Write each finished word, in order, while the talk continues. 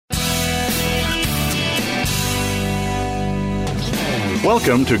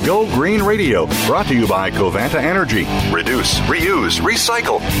Welcome to Go Green Radio, brought to you by Covanta Energy. Reduce, reuse,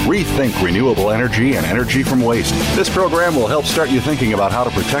 recycle, rethink renewable energy and energy from waste. This program will help start you thinking about how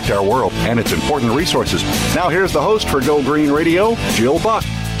to protect our world and its important resources. Now here's the host for Go Green Radio, Jill Buck.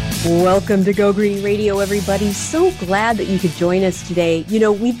 Welcome to Go Green Radio, everybody. So glad that you could join us today. You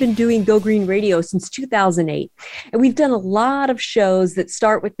know, we've been doing Go Green Radio since 2008, and we've done a lot of shows that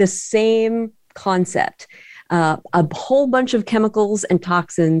start with the same concept. A whole bunch of chemicals and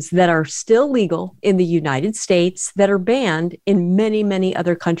toxins that are still legal in the United States that are banned in many, many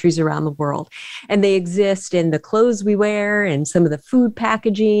other countries around the world. And they exist in the clothes we wear and some of the food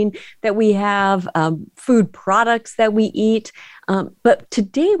packaging that we have, food products that we eat. But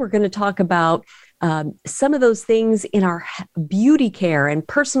today we're going to talk about some of those things in our beauty care and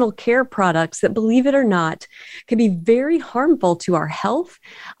personal care products that, believe it or not, can be very harmful to our health.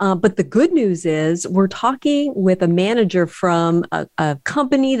 But the good news is we're talking with a manager from a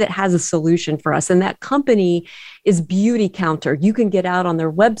company that has a solution for us. And that company is Beautycounter. You can get out on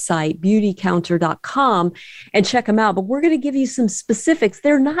their website, beautycounter.com, and check them out. But we're going to give you some specifics.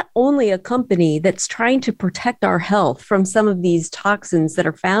 They're not only a company that's trying to protect our health from some of these toxins that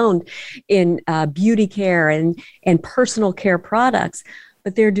are found in beauty care and personal care products,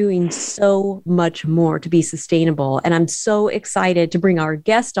 but they're doing so much more to be sustainable. And I'm so excited to bring our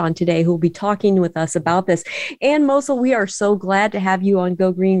guest on today who will be talking with us about this. Ann Mosel, we are so glad to have you on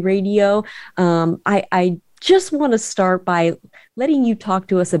Go Green Radio. I just want to start by letting you talk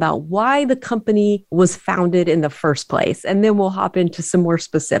to us about why the company was founded in the first place, and then we'll hop into some more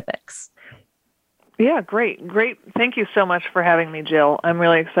specifics. Yeah, great. Thank you so much for having me, Jill. I'm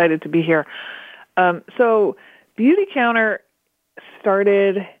really excited to be here. So Beautycounter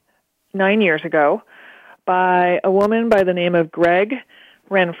started 9 years ago by a woman by the name of Greg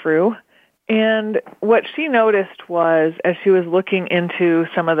Renfrew. And what she noticed was, as she was looking into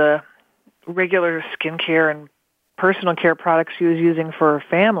some of the regular skincare and personal care products she was using for her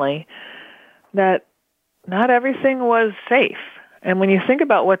family, that not everything was safe. And when you think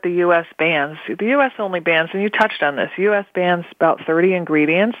about what the U.S. bans, the U.S. only bans, and you touched on this, the U.S. bans about 30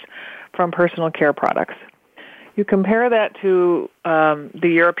 ingredients from personal care products. You compare that to the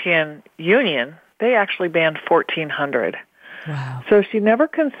European Union, they actually banned 1,400. Wow. So she never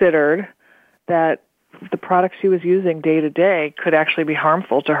considered that the products she was using day to day could actually be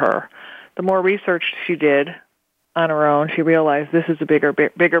harmful to her. The more research she did on her own, she realized this is a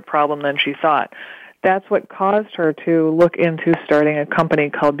bigger problem than she thought. That's what caused her to look into starting a company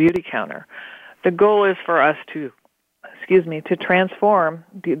called Beautycounter. The goal is for us to transform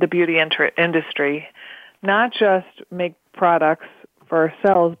the beauty industry, not just make products for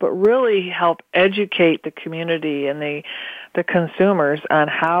ourselves, but really help educate the community and the consumers on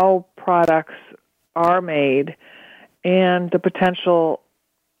how products are made and the potential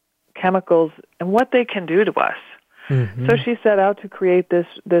chemicals and what they can do to us. Mm-hmm. So she set out to create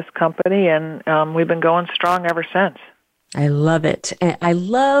this company, and we've been going strong ever since. I love it. And I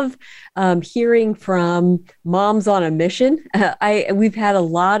love hearing from moms on a mission. We've had a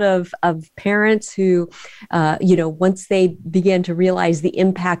lot of parents who, once they began to realize the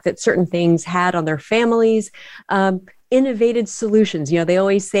impact that certain things had on their families, innovated solutions. They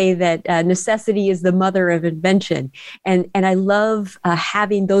always say that necessity is the mother of invention. And I love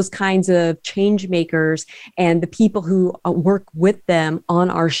having those kinds of change makers and the people who work with them on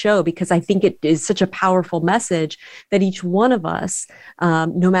our show, because I think it is such a powerful message that each one of us,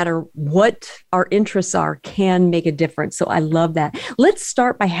 no matter what our interests are, can make a difference. So I love that. Let's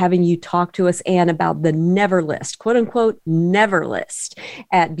start by having you talk to us, Ann, about the never list, quote unquote, never list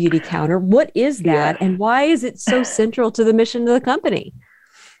at Beautycounter. What is that? Yes. And why is it so central to the mission of the company?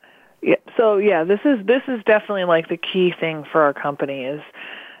 Yeah, so this is definitely like the key thing for our company is,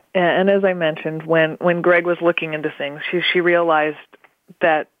 and as I mentioned, when Greg was looking into things, she realized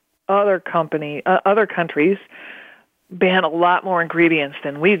that other countries ban a lot more ingredients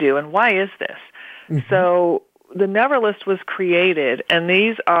than we do, and why is this? Mm-hmm. So the Never List was created, and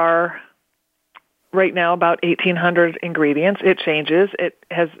these are right now about 1,800 ingredients. It changes. It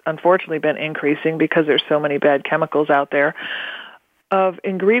has unfortunately been increasing because there's so many bad chemicals out there, of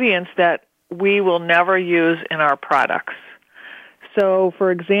ingredients that we will never use in our products. So,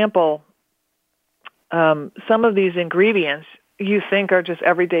 for example, some of these ingredients you think are just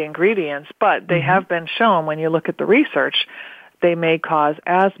everyday ingredients, but they have been shown, when you look at the research, they may cause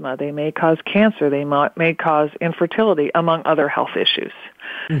asthma, they may cause cancer, they may cause infertility, among other health issues.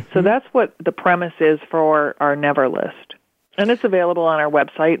 Mm-hmm. So that's what the premise is for our Never List. And it's available on our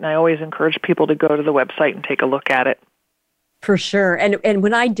website, and I always encourage people to go to the website and take a look at it. For sure. And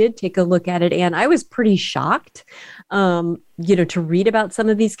when I did take a look at it, Anne, I was pretty shocked, to read about some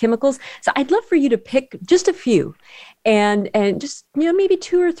of these chemicals. So I'd love for you to pick just a few and just, maybe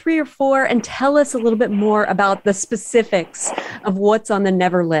two or three or four and tell us a little bit more about the specifics of what's on the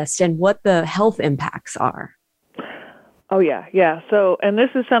never list and what the health impacts are. Oh, yeah. Yeah. So, and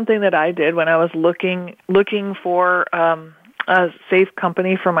this is something that I did when I was looking for a safe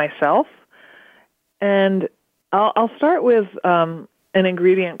company for myself. And I'll start with an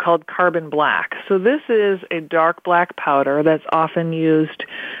ingredient called carbon black. So this is a dark black powder that's often used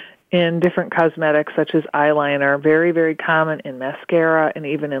in different cosmetics such as eyeliner, very, very common in mascara and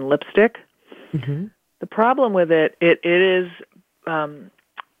even in lipstick. Mm-hmm. The problem with it is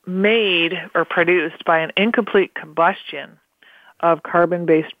made or produced by an incomplete combustion of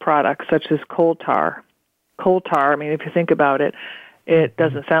carbon-based products such as coal tar. Coal tar, I mean, if you think about it, it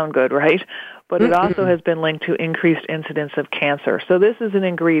doesn't sound good, right? But it also has been linked to increased incidence of cancer. So this is an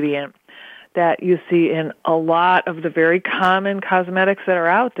ingredient that you see in a lot of the very common cosmetics that are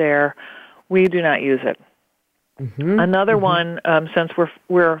out there. We do not use it. Mm-hmm. Another one, since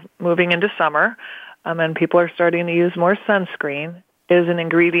we're moving into summer and people are starting to use more sunscreen, is an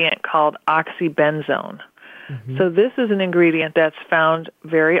ingredient called oxybenzone. Mm-hmm. So this is an ingredient that's found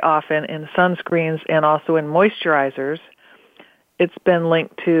very often in sunscreens and also in moisturizers. It's been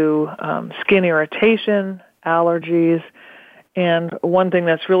linked to skin irritation, allergies, and one thing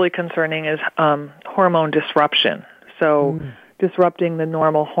that's really concerning is hormone disruption. So disrupting the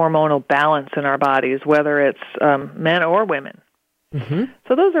normal hormonal balance in our bodies, whether it's men or women. Mm-hmm.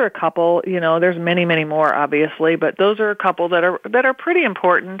 So those are a couple. There's many, many more, obviously, but those are a couple that are pretty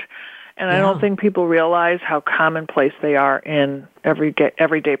important. And I don't think people realize how commonplace they are in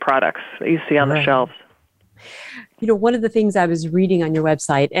everyday products that you see on the shelves. One of the things I was reading on your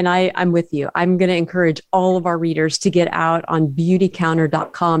website, and I'm with you, I'm going to encourage all of our readers to get out on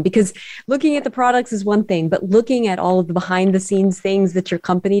beautycounter.com, because looking at the products is one thing, but looking at all of the behind the scenes things that your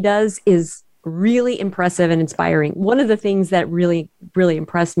company does is really impressive and inspiring. One of the things that really, really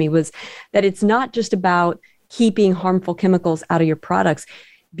impressed me was that it's not just about keeping harmful chemicals out of your products.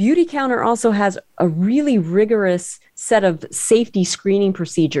 Beautycounter also has a really rigorous set of safety screening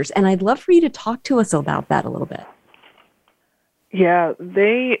procedures, and I'd love for you to talk to us about that a little bit. Yeah,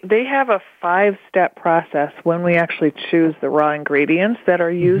 they have a 5-step process when we actually choose the raw ingredients that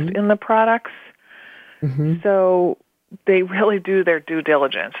are used in the products. Mm-hmm. So they really do their due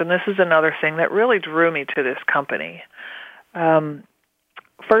diligence, and this is another thing that really drew me to this company.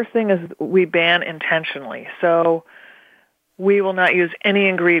 First thing is we ban intentionally. So we will not use any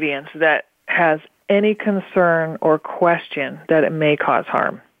ingredients that has any concern or question that it may cause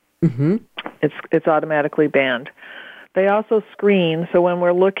harm. Mm-hmm. It's automatically banned. They also screen, so when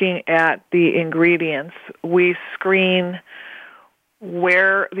we're looking at the ingredients, we screen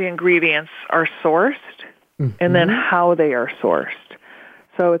where the ingredients are sourced and then how they are sourced.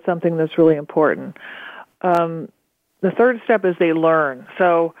 So it's something that's really important. The third step is they learn.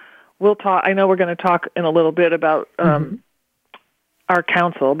 So we'll talk. I know we're going to talk in a little bit about our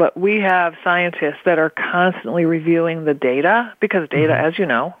council, but we have scientists that are constantly reviewing the data, because data, as you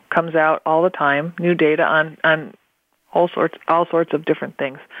know, comes out all the time, new data on all sorts of different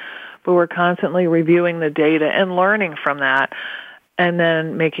things. But we're constantly reviewing the data and learning from that, and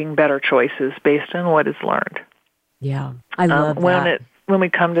then making better choices based on what is learned. Yeah, I love that. When we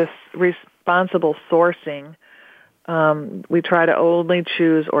come to responsible sourcing, we try to only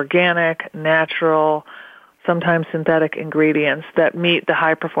choose organic, natural, sometimes synthetic ingredients that meet the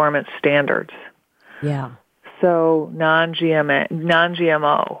high-performance standards. Yeah. So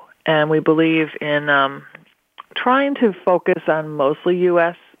non-GMO. And we believe in trying to focus on mostly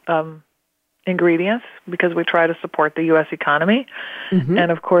U.S. Ingredients, because we try to support the U.S. economy. Mm-hmm.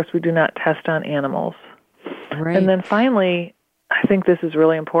 And, of course, we do not test on animals. Right. And then finally, I think this is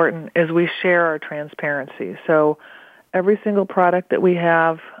really important, is we share our transparency. So every single product that we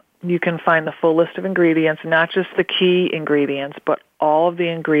have, you can find the full list of ingredients, not just the key ingredients, but all of the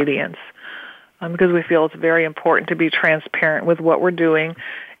ingredients, because we feel it's very important to be transparent with what we're doing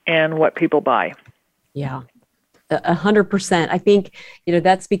and what people buy. Yeah, 100%. I think,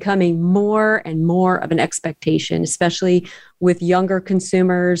 that's becoming more and more of an expectation, especially with younger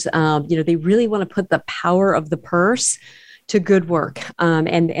consumers. They really want to put the power of the purse to good work.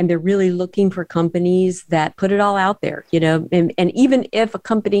 And they're really looking for companies that put it all out there, and even if a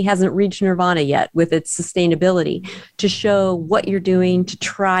company hasn't reached nirvana yet with its sustainability, to show what you're doing to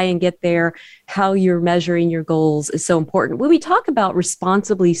try and get there, how you're measuring your goals is so important. When we talk about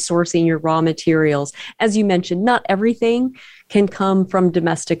responsibly sourcing your raw materials, as you mentioned, not everything can come from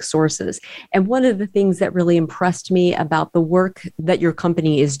domestic sources. And one of the things that really impressed me about the work that your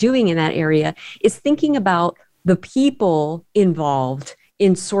company is doing in that area is thinking about the people involved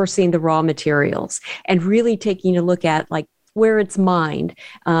in sourcing the raw materials and really taking a look at like where it's mined.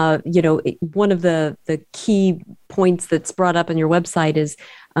 One of the key points that's brought up on your website is,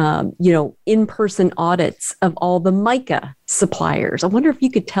 in-person audits of all the mica suppliers. I wonder if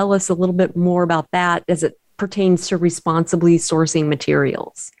you could tell us a little bit more about that as it pertains to responsibly sourcing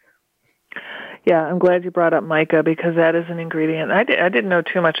materials. Yeah, I'm glad you brought up mica because that is an ingredient. I didn't know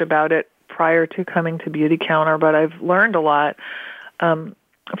too much about it prior to coming to Beautycounter, but I've learned a lot.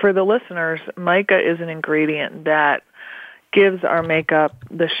 For the listeners, mica is an ingredient that gives our makeup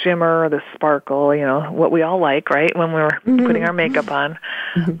the shimmer, the sparkle, what we all like, right, when we're putting our makeup on.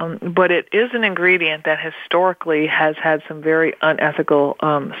 But it is an ingredient that historically has had some very unethical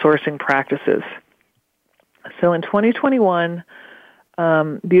sourcing practices. So in 2021,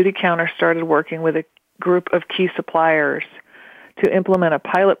 Beautycounter started working with a group of key suppliers to implement a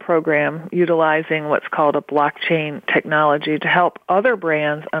pilot program utilizing what's called a blockchain technology to help other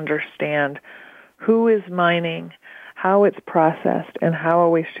brands understand who is mining, how it's processed, and how are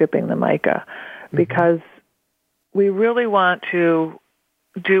we shipping the mica. Because we really want to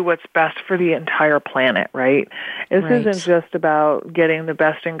do what's best for the entire planet, right? This isn't just about getting the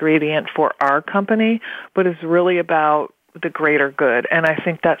best ingredient for our company, but it's really about the greater good. And I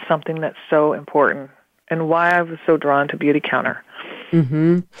think that's something that's so important and why I was so drawn to Beautycounter.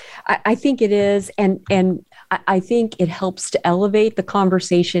 I think it is. And I think it helps to elevate the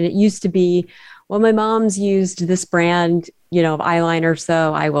conversation. It used to be, well, my mom's used this brand, of eyeliner,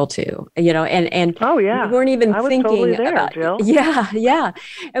 so I will too, and oh yeah, we weren't even thinking totally there, about, Jill. Yeah.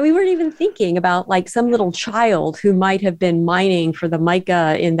 And we weren't even thinking about like some little child who might have been mining for the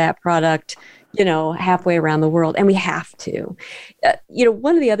mica in that product, halfway around the world. And we have to,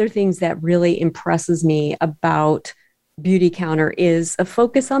 one of the other things that really impresses me about Beautycounter is a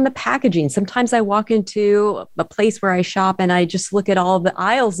focus on the packaging. Sometimes I walk into a place where I shop and I just look at all the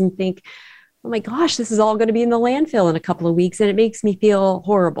aisles and think, oh my gosh, this is all going to be in the landfill in a couple of weeks. And it makes me feel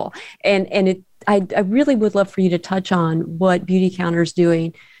horrible. I really would love for you to touch on what Beautycounter is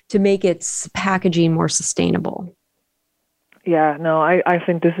doing to make its packaging more sustainable. Yeah, no, I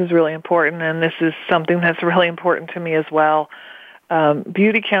think this is really important. And this is something that's really important to me as well.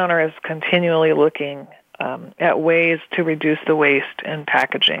 Beautycounter is continually looking at ways to reduce the waste in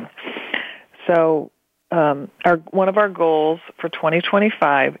packaging. So one of our goals for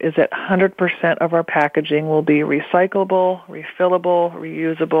 2025 is that 100% of our packaging will be recyclable, refillable,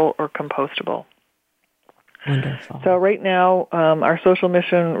 reusable, or compostable. Wonderful. So right now, our social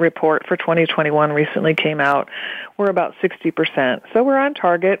mission report for 2021 recently came out. We're about 60%. So we're on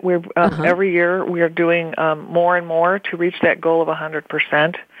target. Every year we are doing more and more to reach that goal of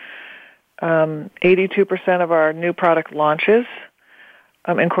 100%. 82% of our new product launches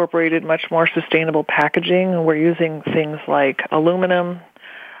incorporated much more sustainable packaging. We're using things like aluminum,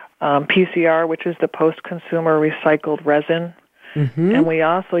 PCR, which is the post-consumer recycled resin, and we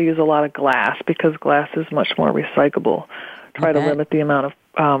also use a lot of glass because glass is much more recyclable. Try to limit the amount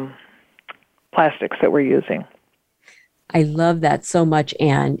of plastics that we're using. I love that so much,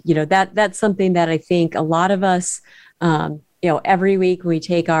 Anne. That's something that I think a lot of us, every week we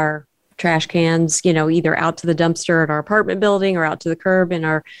take our trash cans, either out to the dumpster at our apartment building or out to the curb in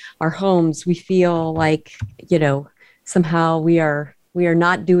our homes. We feel like, somehow we are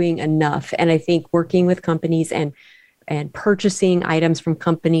not doing enough. And I think working with companies and purchasing items from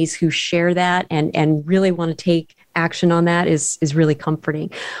companies who share that and really want to take action on that is really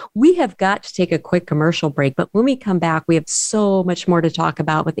comforting. We have got to take a quick commercial break, but when we come back, we have so much more to talk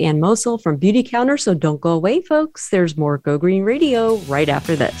about with Anne Mosel from Beautycounter. So don't go away, folks. There's more Go Green Radio right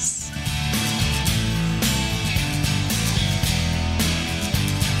after this.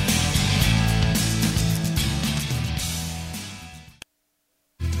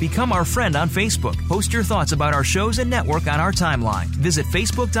 Become our friend on Facebook. Post your thoughts about our shows and network on our timeline. Visit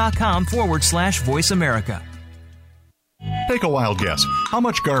Facebook.com/Voice America. Take a wild guess. How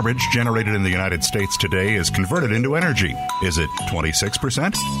much garbage generated in the United States today is converted into energy? Is it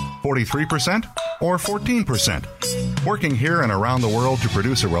 26%, 43%, or 14%? Working here and around the world to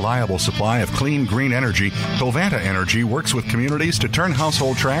produce a reliable supply of clean, green energy, Covanta Energy works with communities to turn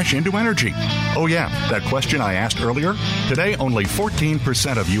household trash into energy. Oh yeah, that question I asked earlier? Today, only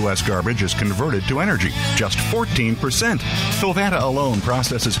 14% of U.S. garbage is converted to energy. Just 14%. Covanta alone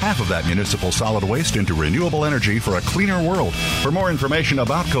processes half of that municipal solid waste into renewable energy for a cleaner world. For more information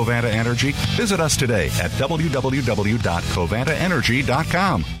about Covanta Energy, visit us today at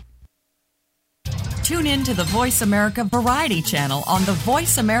www.covantaenergy.com. Tune in to the Voice America Variety channel on the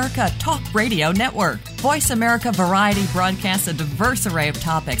Voice America Talk Radio Network. Voice America Variety broadcasts a diverse array of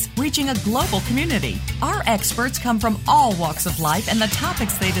topics, reaching a global community. Our experts come from all walks of life, and the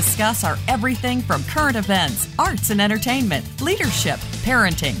topics they discuss are everything from current events, arts and entertainment, leadership,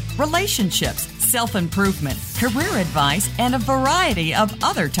 parenting, relationships, self-improvement, career advice, and a variety of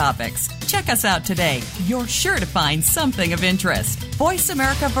other topics. Check us out today. You're sure to find something of interest. Voice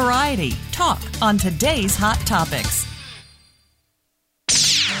America Variety. Talk on today's hot topics.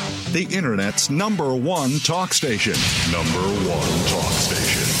 The Internet's #1 talk station. #1 talk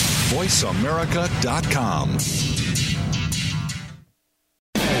station. VoiceAmerica.com.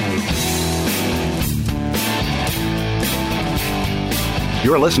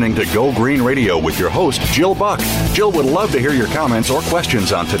 You're listening to Go Green Radio with your host, Jill Buck. Jill would love to hear your comments or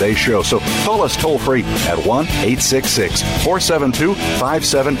questions on today's show, so call us toll-free at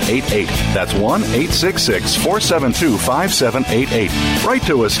 1-866-472-5788. That's 1-866-472-5788. Write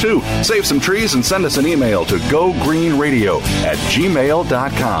to us, too. Save some trees and send us an email to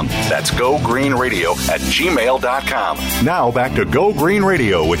gogreenradio@gmail.com. That's gogreenradio@gmail.com. Now back to Go Green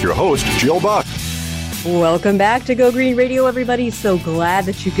Radio with your host, Jill Buck. Welcome back to Go Green Radio, everybody. So glad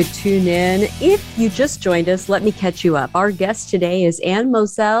that you could tune in. If you just joined us, let me catch you up. Our guest today is Ann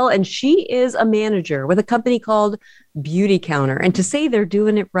Moselle, and she is a manager with a company called Beautycounter. And to say they're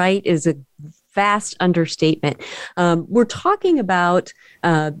doing it right is a vast understatement. We're talking about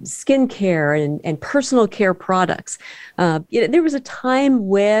skincare and personal care products. There was a time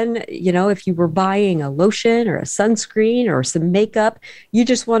when, if you were buying a lotion or a sunscreen or some makeup, you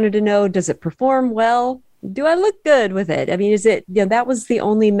just wanted to know, does it perform well? Do I look good with it? I mean, is it, that was the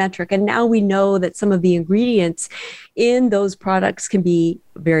only metric. And now we know that some of the ingredients in those products can be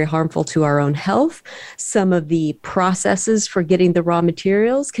very harmful to our own health. Some of the processes for getting the raw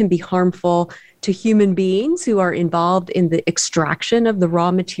materials can be harmful to human beings who are involved in the extraction of the raw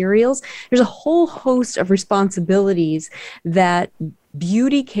materials. There's a whole host of responsibilities that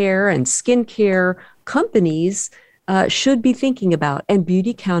beauty care and skincare companies should be thinking about, and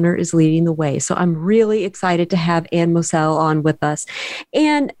Beautycounter is leading the way. So I'm really excited to have Ann Moselle on with us.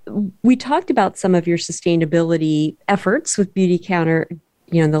 And we talked about some of your sustainability efforts with Beautycounter,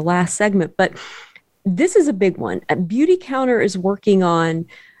 in the last segment, but this is a big one. Beautycounter is working on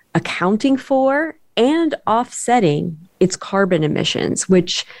accounting for and offsetting its carbon emissions,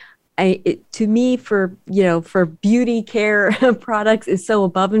 which to me, for beauty care products is so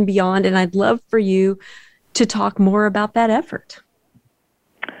above and beyond. And I'd love for you to talk more about that effort.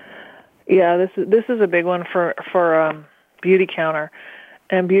 Yeah, this is a big one for Beautycounter,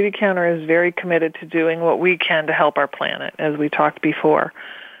 and Beautycounter is very committed to doing what we can to help our planet, as we talked before.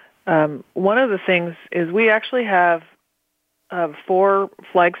 One of the things is we actually have 4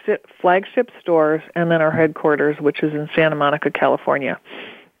 flagship stores, and then our headquarters, which is in Santa Monica, California.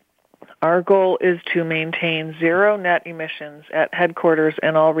 Our goal is to maintain zero net emissions at headquarters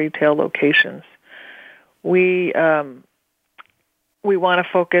and all retail locations. We want to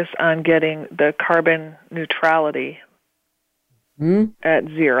focus on getting the carbon neutrality at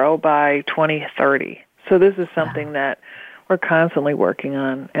zero by 2030. So this is something that we're constantly working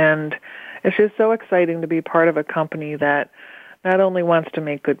on. And it's just so exciting to be part of a company that not only wants to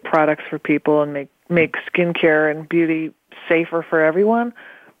make good products for people and make skincare and beauty safer for everyone,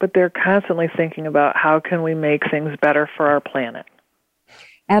 but they're constantly thinking about how can we make things better for our planet.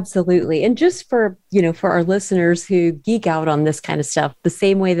 Absolutely. And just for our listeners who geek out on this kind of stuff, the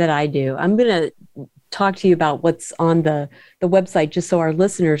same way that I do, I'm going to talk to you about what's on the website, just so our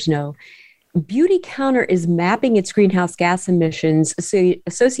listeners know. Beautycounter is mapping its greenhouse gas emissions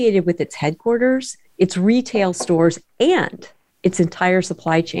associated with its headquarters, its retail stores, and its entire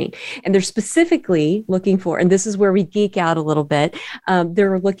supply chain. And they're specifically looking for, and this is where we geek out a little bit,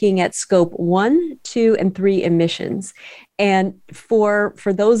 they're looking at scope 1, 2, and 3 emissions. And for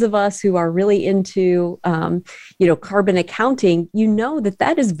those of us who are really into, carbon accounting,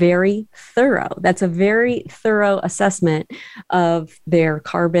 that is very thorough. That's a very thorough assessment of their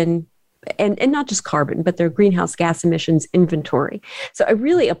carbon and not just carbon, but their greenhouse gas emissions inventory. So I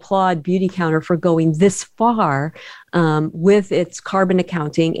really applaud Beautycounter for going this far with its carbon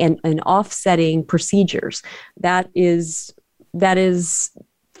accounting and offsetting procedures. That is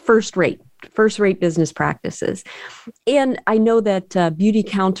first rate business practices. And I know that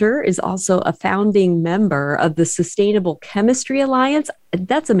Beautycounter is also a founding member of the Sustainable Chemistry Alliance.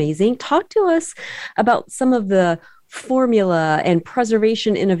 That's amazing. Talk to us about some of the formula and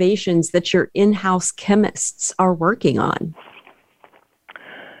preservation innovations that your in-house chemists are working on.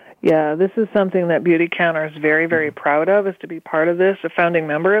 Yeah, this is something that Beautycounter is very, very proud of, is to be part of this, a founding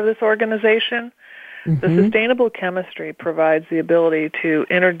member of this organization. The sustainable chemistry provides the ability to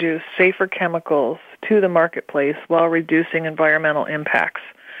introduce safer chemicals to the marketplace while reducing environmental impacts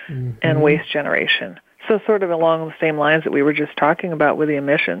and waste generation. So sort of along the same lines that we were just talking about with the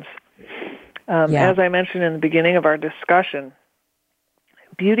emissions. As I mentioned in the beginning of our discussion,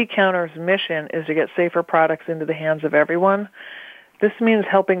 Beautycounter's mission is to get safer products into the hands of everyone. This means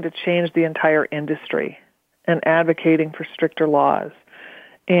helping to change the entire industry and advocating for stricter laws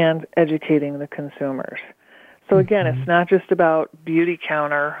and educating the consumers. So again, it's not just about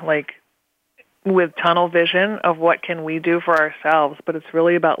Beautycounter, like with tunnel vision of what can we do for ourselves, but it's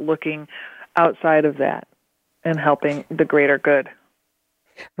really about looking outside of that and helping the greater good.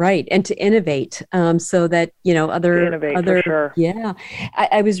 Right. And to innovate so that, other, for sure. Yeah.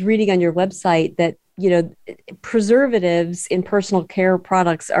 I was reading on your website that, preservatives in personal care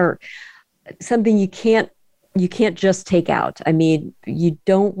products are something you can't just take out. I mean, you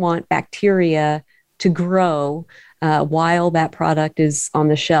don't want bacteria to grow while that product is on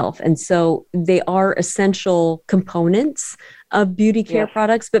the shelf. And so they are essential components of beauty care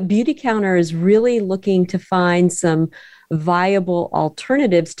products, but Beautycounter is really looking to find some viable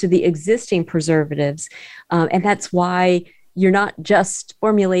alternatives to the existing preservatives. And that's why you're not just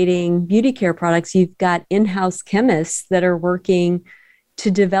formulating beauty care products. You've got in-house chemists that are working to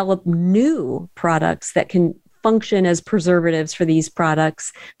develop new products that can function as preservatives for these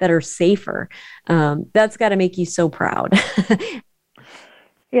products that are safer. That's got to make you so proud.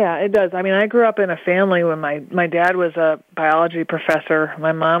 Yeah, it does. I mean, I grew up in a family when my dad was a biology professor.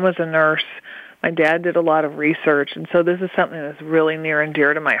 My mom was a nurse. My dad did a lot of research. And so this is something that's really near and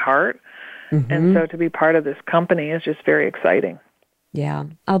dear to my heart. And so to be part of this company is just very exciting. Yeah,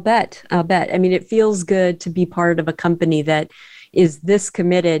 I'll bet. I mean, it feels good to be part of a company that is this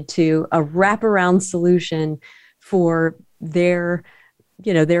committed to a wraparound solution for their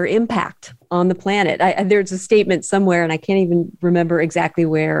impact on the planet. There's a statement somewhere, and I can't even remember exactly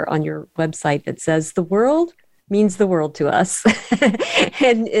where on your website, that says the world means the world to us.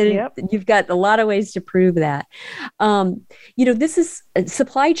 and you've got a lot of ways to prove that. This is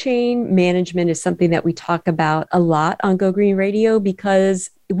supply chain management is something that we talk about a lot on Go Green Radio, because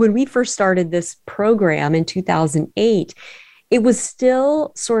when we first started this program in 2008, it was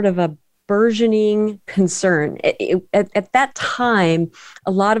still sort of a burgeoning concern. At that time,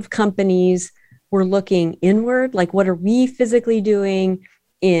 a lot of companies were looking inward, like what are we physically doing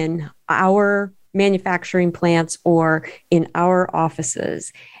in our manufacturing plants or in our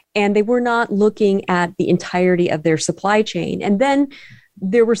offices? And they were not looking at the entirety of their supply chain. And then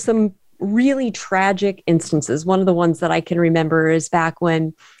there were some really tragic instances. One of the ones that I can remember is back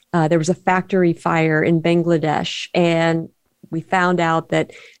when there was a factory fire in Bangladesh, and we found out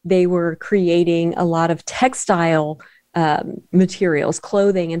that they were creating a lot of textile materials,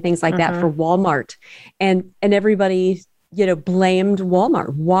 clothing and things like that for Walmart. And everybody, blamed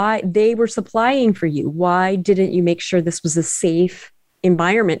Walmart. Why? They were supplying for you. Why didn't you make sure this was a safe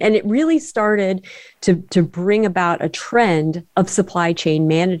environment? And it really started to bring about a trend of supply chain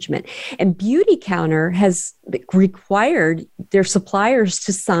management. And Beautycounter has required their suppliers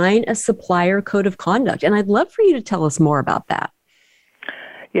to sign a supplier code of conduct. And I'd love for you to tell us more about that.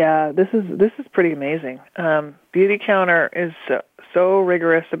 Yeah, this is pretty amazing. Beautycounter is so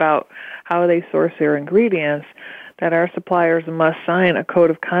rigorous about how they source their ingredients that our suppliers must sign a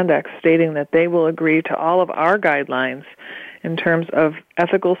code of conduct stating that they will agree to all of our guidelines in terms of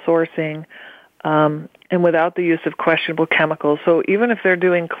ethical sourcing and without the use of questionable chemicals. So even if they're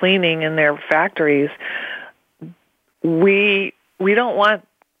doing cleaning in their factories, we don't want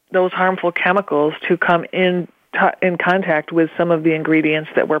those harmful chemicals to come in contact with some of the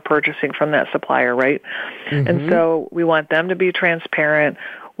ingredients that we're purchasing from that supplier, right? And so we want them to be transparent.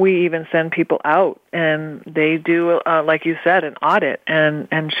 We even send people out, and they do, like you said, an audit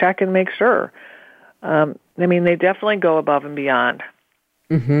and check and make sure. They definitely go above and beyond.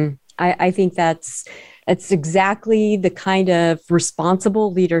 I think that's It's exactly the kind of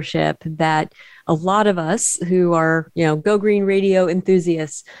responsible leadership that a lot of us who are, Go Green Radio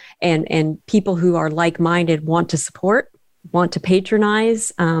enthusiasts and people who are like-minded want to support, want to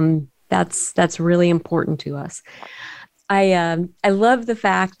patronize. That's really important to us. I love the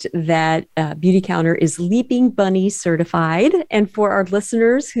fact that Beautycounter is Leaping Bunny certified. And for our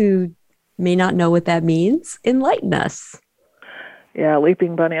listeners who may not know what that means, enlighten us. Yeah,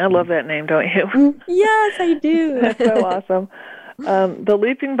 Leaping Bunny. I love that name, don't you? Yes, I do. That's so awesome. The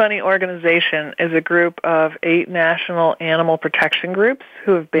Leaping Bunny organization is a group of 8 national animal protection groups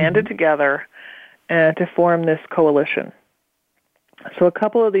who have banded together to form this coalition. So a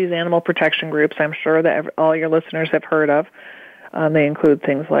couple of these animal protection groups I'm sure that all your listeners have heard of. They include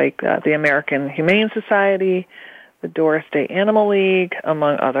things like the American Humane Society, the Doris Day Animal League,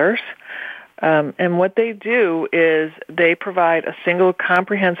 among others. And what they do is they provide a single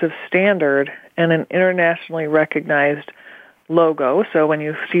comprehensive standard and an internationally recognized logo. So when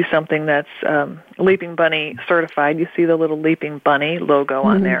you see something that's Leaping Bunny certified, you see the little Leaping Bunny logo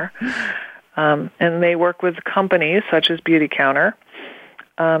on there. And they work with companies such as Beautycounter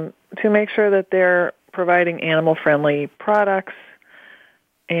to make sure that they're providing animal-friendly products.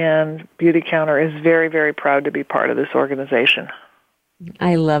 And Beautycounter is very, very proud to be part of this organization.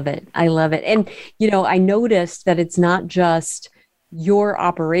 I love it. I love it. And, I noticed that it's not just your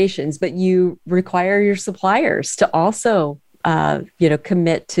operations, but you require your suppliers to also,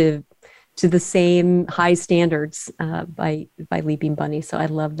 commit to the same high standards by Leaping Bunny. So I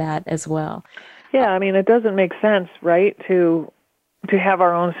love that as well. Yeah, I mean, it doesn't make sense, right, to have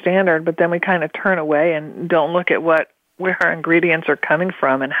our own standard, but then we kind of turn away and don't look at where our ingredients are coming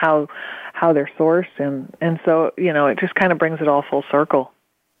from and how they're sourced. And so, it just kind of brings it all full circle.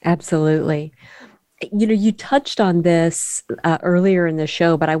 Absolutely. You touched on this earlier in the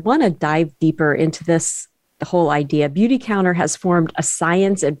show, but I want to dive deeper into this whole idea. Beautycounter has formed a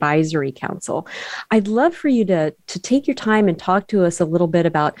science advisory council. I'd love for you to take your time and talk to us a little bit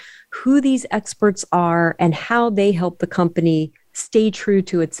about who these experts are and how they help the company stay true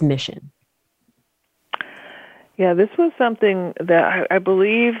to its mission. Yeah, this was something that I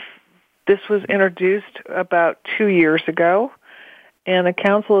believe this was introduced about 2 years ago, and the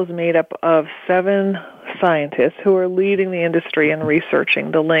council is made up of 7 scientists who are leading the industry and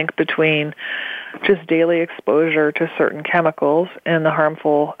researching the link between just daily exposure to certain chemicals and the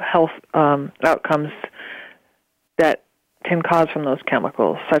harmful health outcomes that can cause from those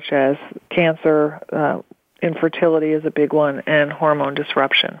chemicals, such as cancer, infertility is a big one, and hormone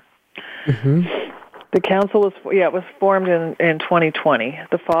disruption. Mm-hmm. The council was formed in 2020,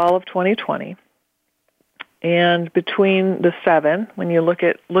 the fall of 2020. And between the 7, when you look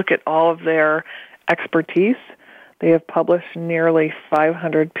at all of their expertise, they have published nearly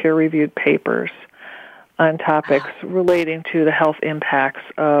 500 peer-reviewed papers on topics relating to the health impacts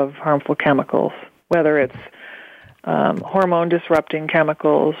of harmful chemicals, whether it's hormone-disrupting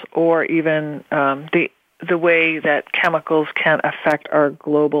chemicals or even the way that chemicals can affect our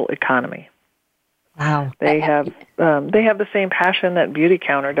global economy. Wow. They have the same passion that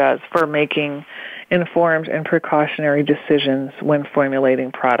Beautycounter does for making informed and precautionary decisions when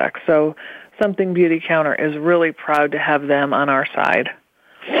formulating products. So something Beautycounter is really proud to have them on our side.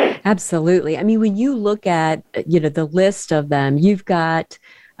 Absolutely. I mean, when you look at, the list of them, you've got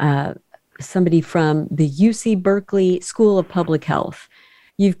somebody from the UC Berkeley School of Public Health.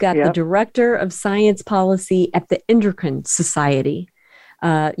 You've got the Director of Science Policy at the Endocrine Society.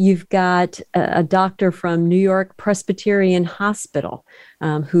 You've got a doctor from New York Presbyterian Hospital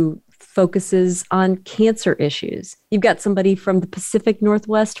who focuses on cancer issues. You've got somebody from the Pacific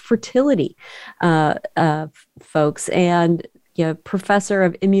Northwest fertility folks and professor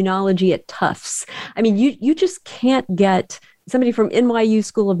of immunology at Tufts. I mean, you just can't get somebody from NYU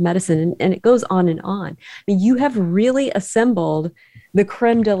School of Medicine, and it goes on and on. I mean, you have really assembled the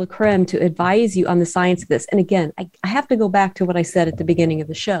creme de la creme to advise you on the science of this. And again, I have to go back to what I said at the beginning of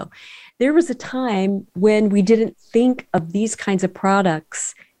the show. There was a time when we didn't think of these kinds of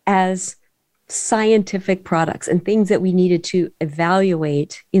products as scientific products and things that we needed to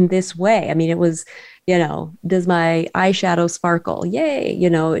evaluate in this way. I mean, it was, does my eyeshadow sparkle? Yay.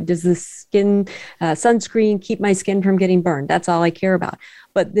 Does the skin sunscreen keep my skin from getting burned? That's all I care about.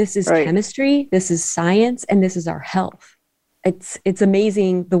 But this is chemistry, this is science, and this is our health. It's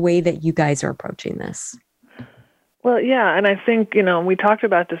amazing the way that you guys are approaching this. Well, yeah, and I think, we talked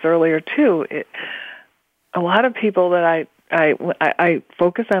about this earlier too. A lot of people that I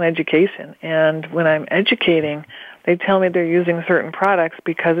focus on education, and when I'm educating, they tell me they're using certain products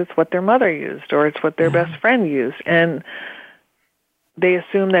because it's what their mother used or it's what their best friend used, and they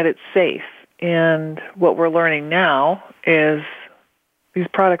assume that it's safe. And what we're learning now is these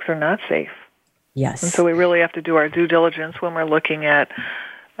products are not safe. Yes. And so we really have to do our due diligence when we're looking at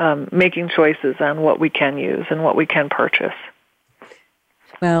making choices on what we can use and what we can purchase.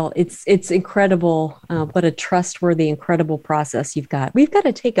 Well, it's incredible. What a trustworthy, incredible process you've got. We've got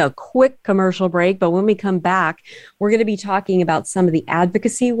to take a quick commercial break, but when we come back, we're going to be talking about some of the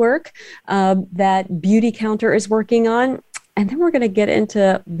advocacy work that Beautycounter is working on. And then we're going to get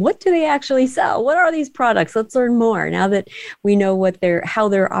into what do they actually sell? What are these products? Let's learn more now that we know how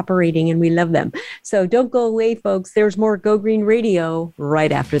they're operating and we love them. So don't go away, folks. There's more Go Green Radio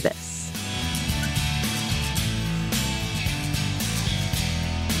right after this.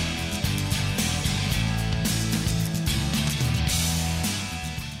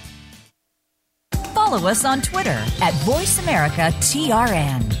 Follow us on Twitter at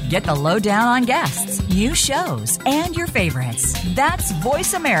VoiceAmericaTRN. Get the lowdown on guests, new shows, and your favorites. That's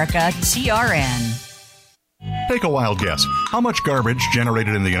VoiceAmericaTRN. Take a wild guess. How much garbage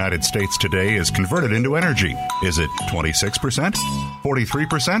generated in the United States today is converted into energy? Is it 26%,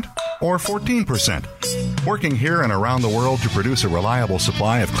 43%, or 14%? Working here and around the world to produce a reliable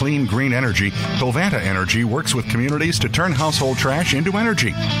supply of clean, green energy, Covanta Energy works with communities to turn household trash into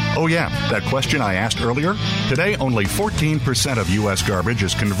energy. Oh yeah, that question I asked earlier? Today, only 14% of U.S. garbage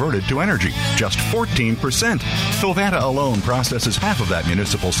is converted to energy. Just 14%. Covanta alone processes half of that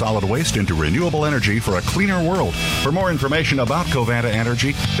municipal solid waste into renewable energy for a cleaner world. For more information about Covanta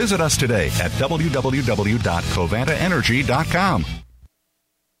Energy, visit us today at www.covantaenergy.com.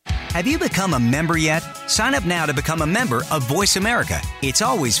 Have you become a member yet? Sign up now to become a member of Voice America. It's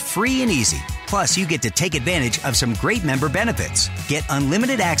always free and easy. Plus, you get to take advantage of some great member benefits. Get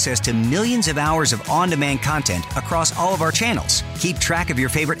unlimited access to millions of hours of on-demand content across all of our channels. Keep track of your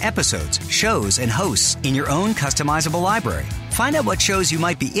favorite episodes, shows, and hosts in your own customizable library. Find out what shows you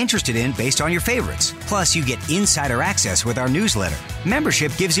might be interested in based on your favorites. Plus, you get insider access with our newsletter.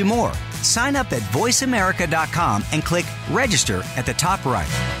 Membership gives you more. Sign up at voiceamerica.com and click register at the top right.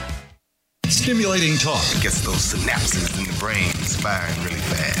 Stimulating talk. It gets those synapses in the brain firing really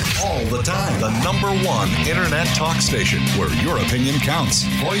fast. All the time. The #1 internet talk station where your opinion counts.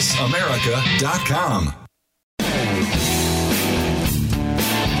 VoiceAmerica.com.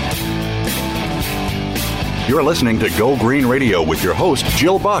 You're listening to Go Green Radio with your host,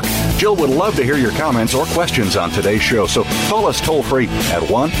 Jill Buck. Jill would love to hear your comments or questions on today's show, so call us toll-free at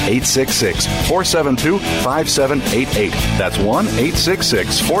 1-866-472-5788. That's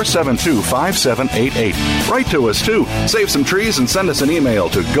 1-866-472-5788. Write to us, too. Save some trees and send us an email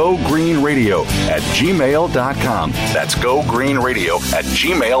to gogreenradio@gmail.com. That's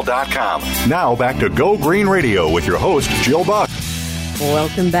gogreenradio@gmail.com. Now back to Go Green Radio with your host, Jill Buck.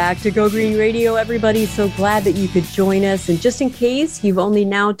 Welcome back to Go Green Radio, everybody. So glad that you could join us. And just in case you've only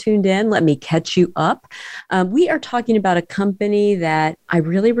now tuned in, let me catch you up. We are talking about a company that I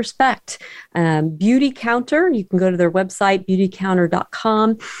really respect, Beautycounter. You can go to their website,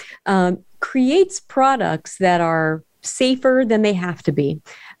 beautycounter.com, creates products that are safer than they have to be.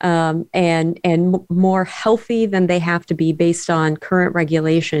 And more healthy than they have to be based on current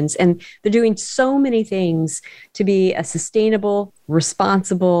regulations. And they're doing so many things to be a sustainable,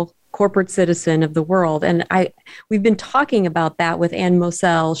 responsible corporate citizen of the world. And we've been talking about that with Ann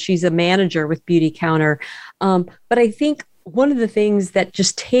Moselle. She's a manager with Beautycounter. But I think one of the things that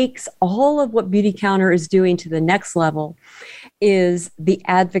just takes all of what Beautycounter is doing to the next level is the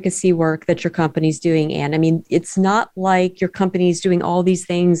advocacy work that your company's doing, Ann. I mean, it's not like your company's doing all these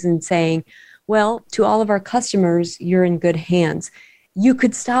things and saying, well, to all of our customers, you're in good hands. You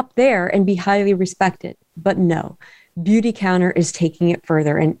could stop there and be highly respected, but no. Beautycounter is taking it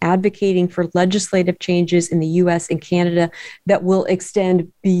further and advocating for legislative changes in the U.S. and Canada that will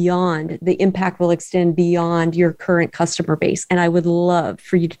extend beyond, the impact will extend beyond your current customer base. And I would love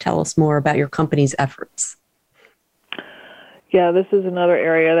for you to tell us more about your company's efforts. Yeah, this is another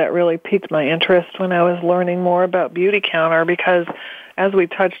area that really piqued my interest when I was learning more about Beautycounter because, as we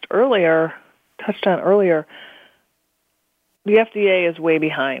touched on earlier, the FDA is way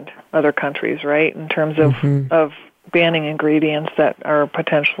behind other countries, right, in terms of banning ingredients that are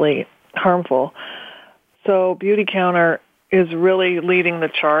potentially harmful. So Beautycounter is really leading the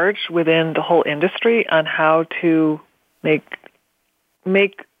charge within the whole industry on how to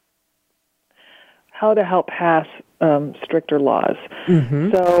how to help pass stricter laws.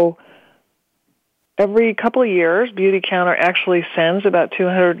 So every couple of years, Beautycounter actually sends about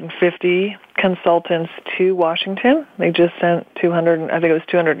 250 consultants to Washington. They just sent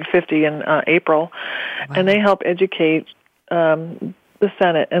 250 in April. Wow. And they help educate the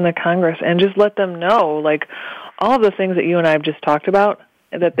Senate and the Congress and just let them know, like, all of the things that you and I have just talked about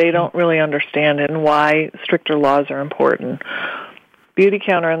that they don't really understand and why stricter laws are important.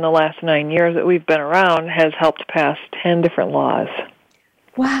 Beautycounter in the last 9 years that we've been around has helped pass 10 different laws.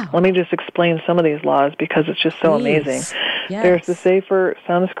 Wow. Let me just explain some of these laws because it's just so amazing. Yes. There's the Safer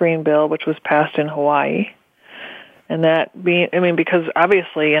Sunscreen Bill, which was passed in Hawaii. And that being, because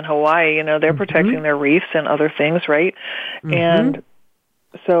obviously in Hawaii, they're protecting their reefs and other things, right? And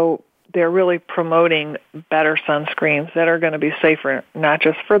so they're really promoting better sunscreens that are going to be safer, not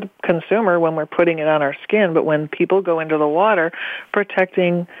just for the consumer when we're putting it on our skin, but when people go into the water,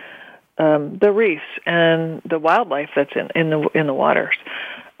 protecting the reefs and the wildlife that's in the waters.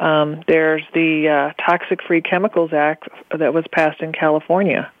 There's the Toxic Free Chemicals Act that was passed in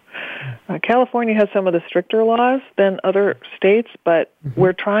California. California has some of the stricter laws than other states, but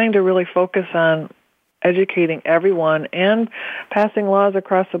we're trying to really focus on educating everyone and passing laws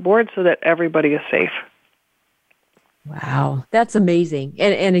across the board so that everybody is safe. Wow, that's amazing.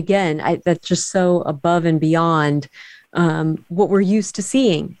 And again, that's just so above and beyond what we're used to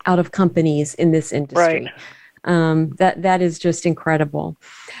seeing out of companies in this industry. Right. That is just incredible.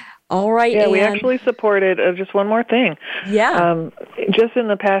 All right. Yeah, we actually supported, just one more thing. Yeah. Just in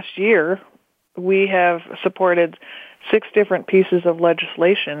the past year, we have supported 6 different pieces of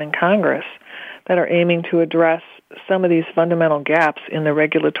legislation in Congress that are aiming to address some of these fundamental gaps in the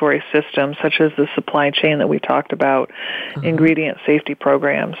regulatory system, such as the supply chain that we talked about, ingredient safety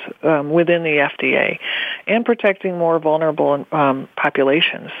programs within the FDA, and protecting more vulnerable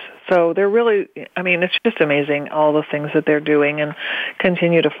populations. So they're really, it's just amazing all the things that they're doing and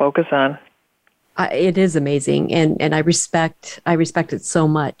continue to focus on. It is amazing, and I respect it so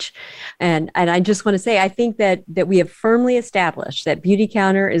much, and I just want to say I think that we have firmly established that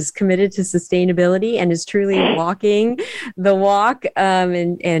Beautycounter is committed to sustainability and is truly walking the walk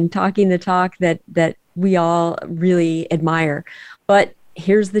and talking the talk that we all really admire. But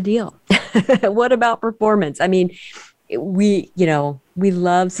here's the deal: what about performance? We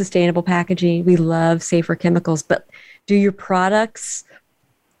love sustainable packaging, we love safer chemicals, but do your products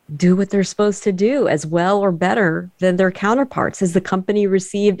do what they're supposed to do as well or better than their counterparts? Has the company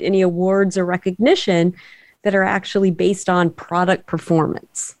received any awards or recognition that are actually based on product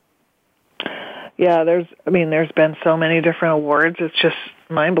performance? Yeah, there's been so many different awards. It's just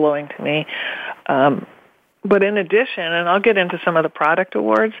mind-blowing to me. But in addition, and I'll get into some of the product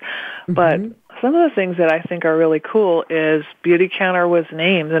awards, but some of the things that I think are really cool is Beautycounter was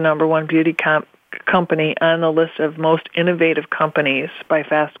named the #1 beauty company on the list of most innovative companies by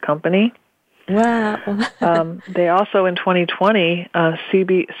Fast Company. Wow. They also, in 2020,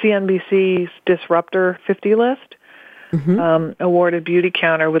 CNBC's Disruptor 50 list awarded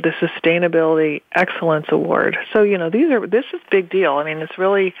Beautycounter with the Sustainability Excellence Award. So, this is a big deal. It's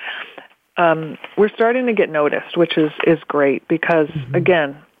really, we're starting to get noticed, which is great because,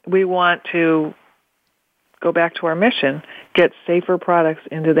 again, we want to go back to our mission, get safer products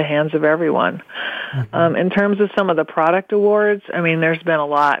into the hands of everyone. In terms of some of the product awards, there's been a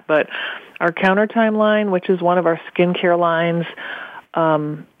lot, but our Countertime line, which is one of our skincare lines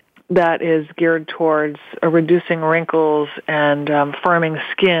that is geared towards reducing wrinkles and firming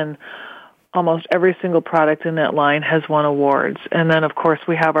skin, almost every single product in that line has won awards. And then, of course,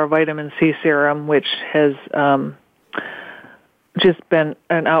 we have our vitamin C serum, which has just been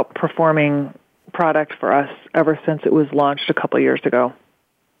an outperforming product for us ever since it was launched a couple of years ago.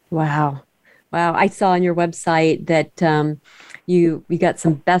 Wow. I saw on your website that you got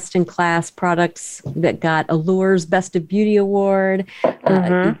some best-in-class products that got Allure's Best of Beauty Award.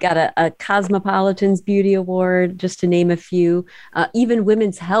 You got a Cosmopolitan's Beauty Award, just to name a few. Even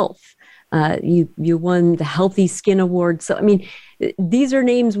Women's Health. You won the Healthy Skin Award. So, these are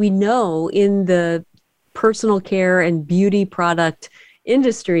names we know in the personal care and beauty product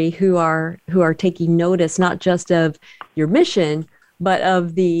industry who are taking notice not just of your mission, but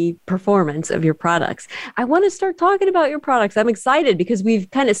of the performance of your products. I want to start talking about your products. I'm excited because we've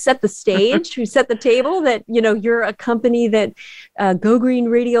kind of set the stage, we set the table that, you're a company that Go Green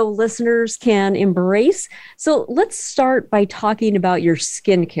Radio listeners can embrace. So let's start by talking about your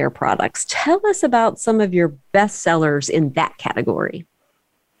skincare products. Tell us about some of your best sellers in that category.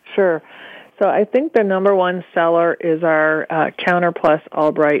 Sure. So I think the #1 seller is our Counter Plus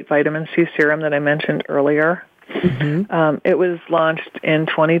All Bright Vitamin C Serum that I mentioned earlier. It was launched in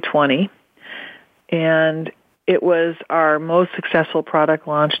 2020, and it was our most successful product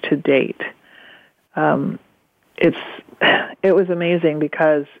launch to date. It was amazing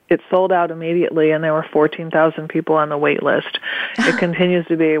because it sold out immediately, and there were 14,000 people on the wait list. It continues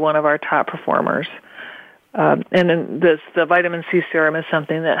to be one of our top performers. And then the vitamin C serum is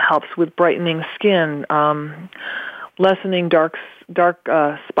something that helps with brightening skin, lessening dark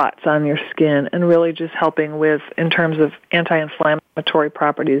spots on your skin, and really just helping with, in terms of anti-inflammatory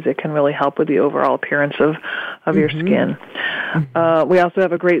properties, it can really help with the overall appearance of your skin. We also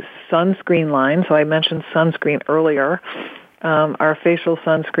have a great sunscreen line. So I mentioned sunscreen earlier. Our facial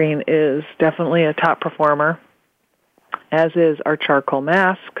sunscreen is definitely a top performer, as is our charcoal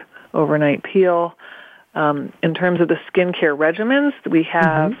mask, overnight peel. In terms of the skincare regimens, we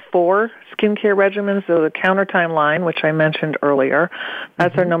have 4 skincare regimens. So the Countertime line, which I mentioned earlier,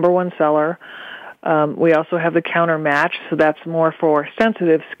 that's our number one seller. We also have the Counter Match, so that's more for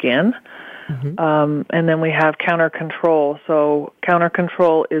sensitive skin. And then we have Counter Control. So Counter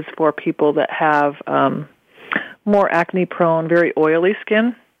Control is for people that have more acne-prone, very oily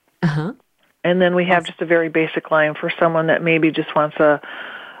skin. And then we have just a very basic line for someone that maybe just wants a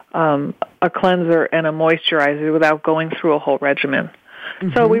cleanser and a moisturizer without going through a whole regimen.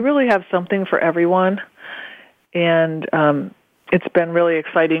 So we really have something for everyone, and it's been really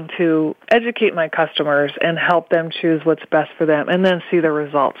exciting to educate my customers and help them choose what's best for them, and then see the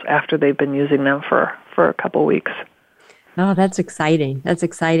results after they've been using them for a couple weeks. Oh, that's exciting. That's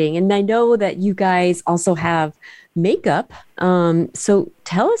exciting. And I know that you guys also have makeup. So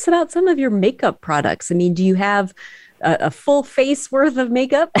tell us about some of your makeup products. I mean, do you have a full face worth of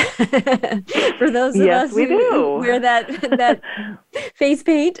makeup for those of us who wear that face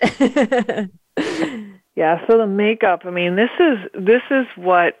paint? Yeah, so the makeup, I mean, this is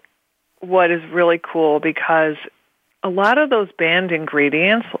what is really cool, because a lot of those banned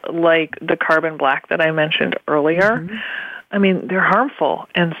ingredients, like the carbon black that I mentioned earlier, I mean, they're harmful.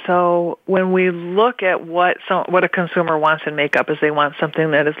 And so when we look at what a consumer wants in makeup, is they want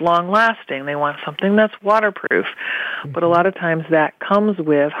something that is long-lasting. They want something that's waterproof. But a lot of times that comes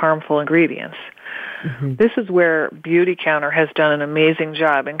with harmful ingredients. This is where Beautycounter has done an amazing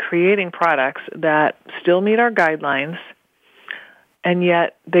job in creating products that still meet our guidelines, and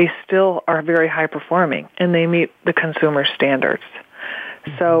yet they still are very high-performing, and they meet the consumer standards.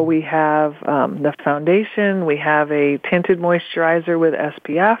 So we have the foundation, we have a tinted moisturizer with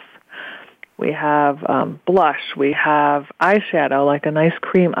SPF, we have blush, we have eyeshadow, like a nice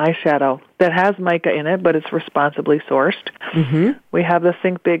cream eyeshadow that has mica in it, but it's responsibly sourced. We have the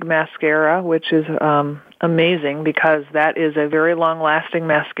Think Big mascara, which is amazing because that is a very long-lasting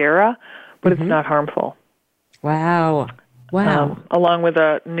mascara, but it's not harmful. Wow. Along with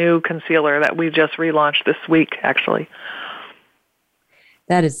a new concealer that we just relaunched this week, actually.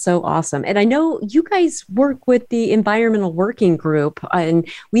 That is so awesome. And I know you guys work with the Environmental Working Group, and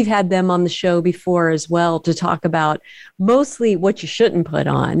we've had them on the show before as well to talk about mostly what you shouldn't put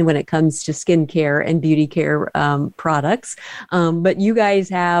on when it comes to skincare and beauty care products. But you guys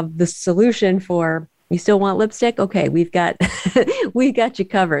have the solution for, you still want lipstick? Okay, we've got you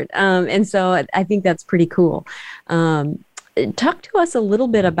covered. And so I think that's pretty cool. Talk to us a little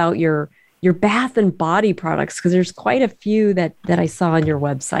bit about your bath and body products, because there's quite a few that I saw on your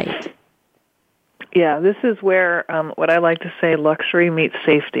website. Yeah, this is where what I like to say, luxury meets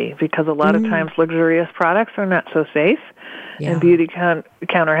safety, because a lot of times luxurious products are not so safe. Yeah. And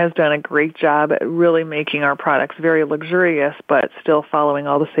Beautycounter has done a great job at really making our products very luxurious, but still following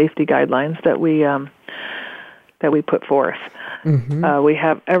all the safety guidelines that we put forth. We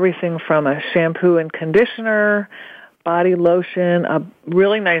have everything from a shampoo and conditioner, body lotion, a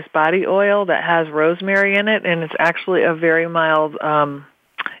really nice body oil that has rosemary in it, and it's actually a very mild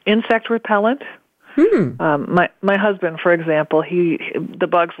insect repellent. My husband, for example, the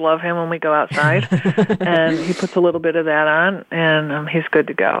bugs love him when we go outside, and he puts a little bit of that on, and he's good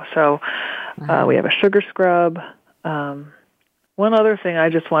to go. So we have a sugar scrub. One other thing I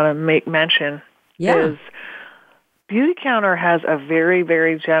just want to mention is Beautycounter has a very,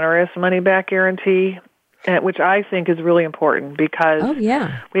 very generous money-back guarantee, which I think is really important, because we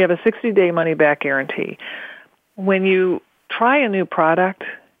have a 60-day money-back guarantee. When you try a new product,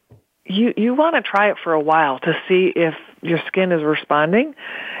 you want to try it for a while to see if your skin is responding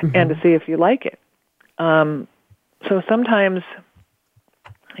and to see if you like it. So sometimes,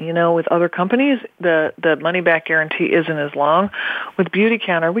 with other companies, the money-back guarantee isn't as long. With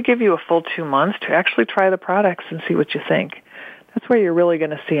Beautycounter, we give you a full 2 months to actually try the products and see what you think. That's where you're really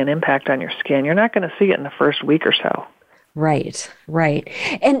going to see an impact on your skin. You're not going to see it in the first week or so. Right.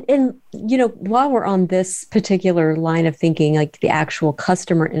 And while we're on this particular line of thinking, like the actual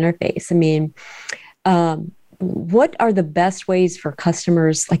customer interface, I mean, what are the best ways for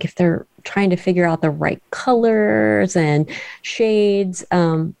customers, like if they're trying to figure out the right colors and shades,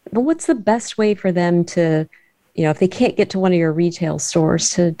 but what's the best way for them to, if they can't get to one of your retail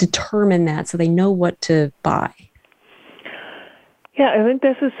stores, to determine that so they know what to buy? Yeah, I think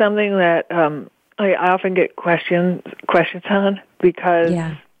this is something that I often get questions on because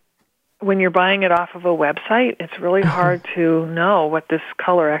when you're buying it off of a website, it's really hard to know what this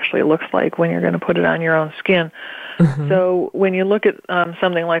color actually looks like when you're going to put it on your own skin. So when you look at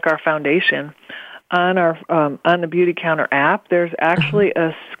something like our foundation, on the Beautycounter app, there's actually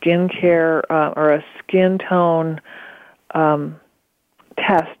a skincare or a skin tone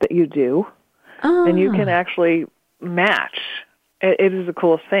test that you do, and you can actually match. It is the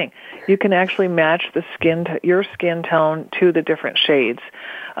coolest thing. You can actually match your skin tone to the different shades.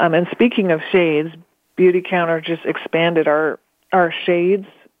 And speaking of shades, Beautycounter just expanded our shades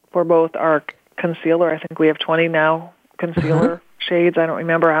for both our concealer. I think we have 20 now concealer shades. I don't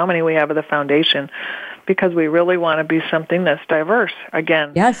remember how many we have of the foundation, because we really want to be something that's diverse.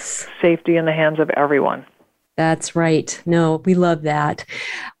 Again, safety in the hands of everyone. That's right. No, we love that.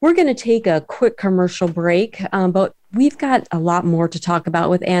 We're going to take a quick commercial break, but we've got a lot more to talk about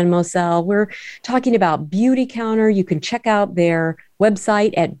with Ann Moselle. We're talking about Beautycounter. You can check out their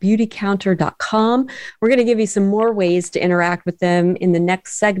website at beautycounter.com. We're going to give you some more ways to interact with them in the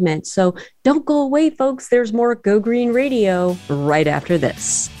next segment. So don't go away, folks. There's more Go Green Radio right after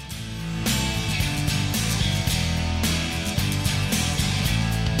this.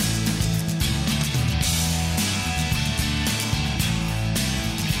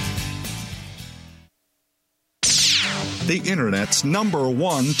 The Internet's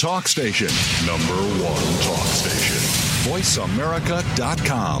 #1 talk station. #1 talk station.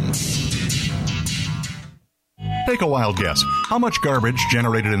 VoiceAmerica.com. Take a wild guess. How much garbage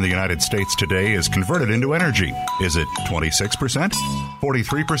generated in the United States today is converted into energy? Is it 26%,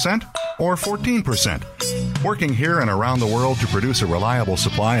 43%, or 14%? Working here and around the world to produce a reliable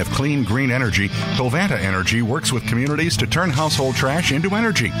supply of clean, green energy, Covanta Energy works with communities to turn household trash into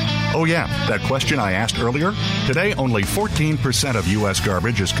energy. Oh yeah, that question I asked earlier? Today, only 14% of U.S.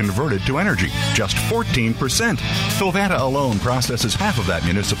 garbage is converted to energy. Just 14%. Covanta alone processes half of that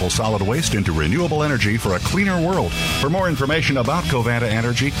municipal solid waste into renewable energy for a cleaner world. For more information about Covanta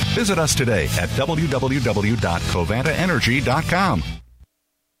Energy, visit us today at www.covantaenergy.com.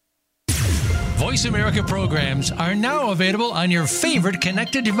 Voice America programs are now available on your favorite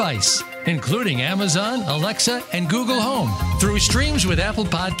connected device, including Amazon, Alexa, and Google Home. Through streams with Apple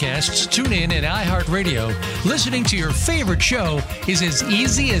Podcasts, TuneIn, and iHeartRadio, listening to your favorite show is as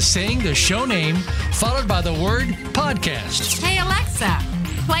easy as saying the show name followed by the word podcast. Hey, Alexa,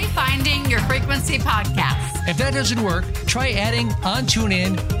 play Finding Your Frequency podcast. If that doesn't work, try adding on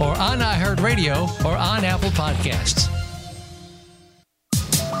TuneIn or on iHeartRadio or on Apple Podcasts.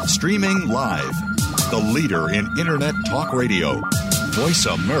 Streaming live. The leader in Internet talk radio.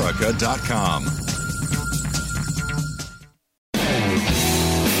 VoiceAmerica.com.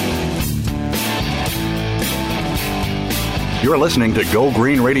 You're listening to Go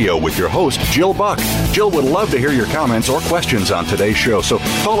Green Radio with your host, Jill Buck. Jill would love to hear your comments or questions on today's show, so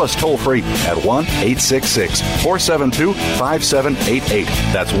call us toll-free at 1-866-472-5788.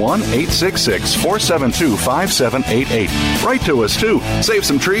 That's 1-866-472-5788. Write to us, too. Save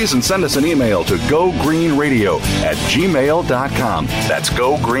some trees and send us an email to gogreenradio@gmail.com. That's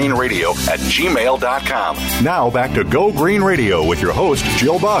gogreenradio@gmail.com. Now back to Go Green Radio with your host,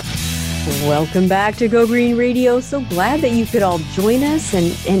 Jill Buck. Welcome back to Go Green Radio. So glad that you could all join us.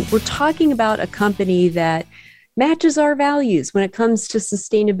 And we're talking about a company that matches our values when it comes to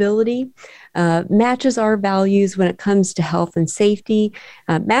sustainability, matches our values when it comes to health and safety,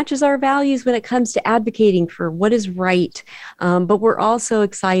 matches our values when it comes to advocating for what is right. But we're also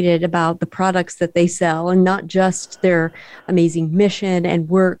excited about the products that they sell, and not just their amazing mission and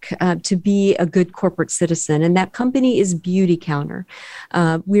work to be a good corporate citizen. And that company is Beautycounter.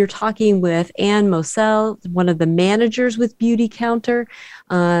 We're talking with Ann Moselle, one of the managers with Beautycounter.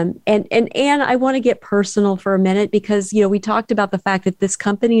 And Ann, I want to get personal for a minute because, we talked about the fact that this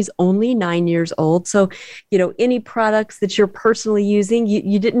company is only 9 years old. So, any products that you're personally using,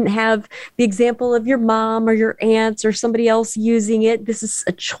 you didn't have the example of your mom or your aunts or somebody else using it. This is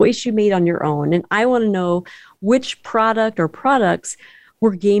a choice you made on your own. And I want to know which product or products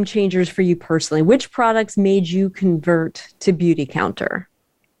were game changers for you personally. Which products made you convert to Beautycounter?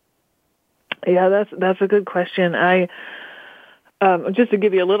 Yeah, that's a good question. Just to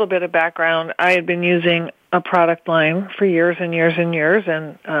give you a little bit of background, I had been using a product line for years and years and years,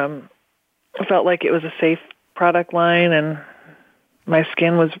 and I felt like it was a safe product line, and my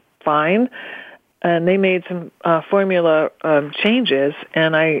skin was fine. And they made some formula changes,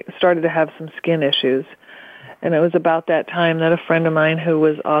 and I started to have some skin issues. And it was about that time that a friend of mine who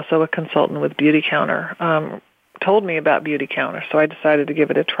was also a consultant with Beautycounter told me about Beautycounter, so I decided to give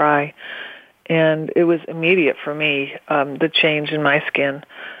it a try. And it was immediate for me, the change in my skin.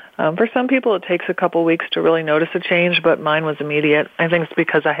 For some people, it takes a couple weeks to really notice a change, but mine was immediate. I think it's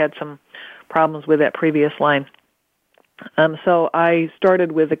because I had some problems with that previous line. So I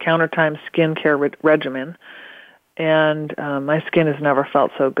started with the Countertime skincare regimen, and my skin has never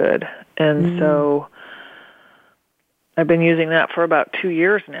felt so good. And so I've been using that for about 2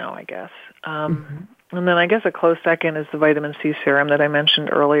 years now, I guess. And then I guess a close second is the vitamin C serum that I mentioned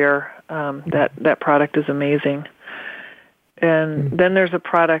earlier. That product is amazing. And then there's a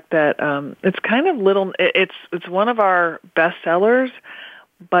product that it's kind of little. It's one of our best sellers,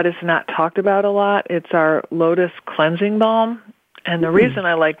 but it's not talked about a lot. It's our Lotus Cleansing Balm. And the reason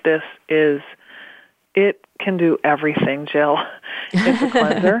I like this is it can do everything, Jill. It's a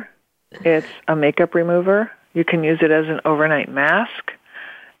cleanser. It's a makeup remover. You can use it as an overnight mask.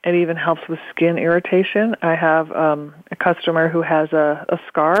 It even helps with skin irritation. I have a customer who has a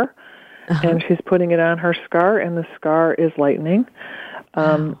scar, and she's putting it on her scar, and the scar is lightening.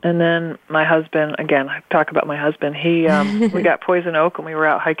 And then my husband, again, I talk about my husband. He we got poison oak, and we were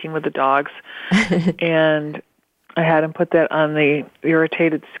out hiking with the dogs, and I had him put that on the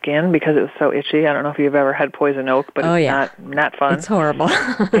irritated skin because it was so itchy. I don't know if you've ever had poison oak, but it's not fun. It's horrible.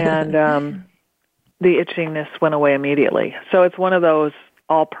 And the itchiness went away immediately. So it's one of those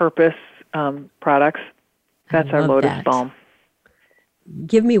all-purpose products. That's our Lotus Balm.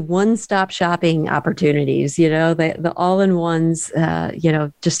 Give me one-stop shopping opportunities, the all-in-ones,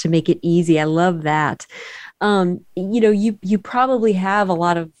 just to make it easy. I love that. You probably have a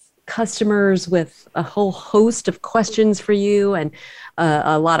lot of customers with a whole host of questions for you and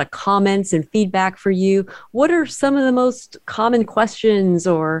a lot of comments and feedback for you. What are some of the most common questions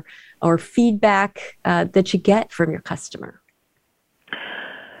or feedback that you get from your customer?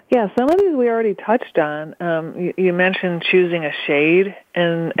 Yeah, some of these we already touched on. You mentioned choosing a shade,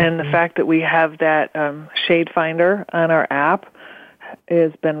 and the fact that we have that shade finder on our app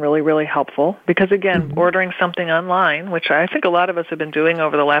has been really, really helpful. Because, again, ordering something online, which I think a lot of us have been doing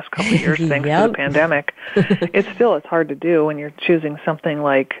over the last couple of years thanks to the pandemic, it's hard to do when you're choosing something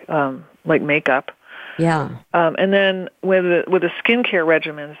like makeup. Yeah. And then with the skincare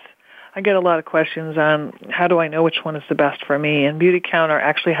regimens, I get a lot of questions on how do I know which one is the best for me. And Beautycounter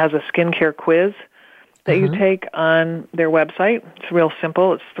actually has a skincare quiz that you take on their website. It's real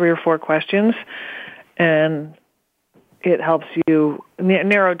simple. It's 3 or 4 questions, and it helps you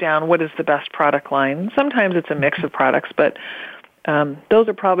narrow down what is the best product line. Sometimes it's a mix of products, but those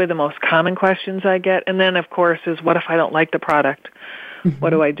are probably the most common questions I get. And then, of course, is what if I don't like the product?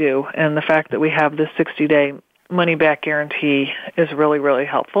 What do I do? And the fact that we have this 60-day money-back guarantee is really, really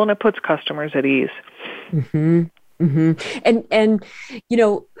helpful, and it puts customers at ease. And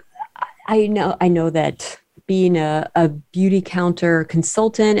I know that being a Beautycounter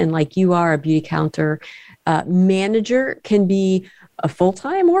consultant and like you are a Beautycounter manager can be a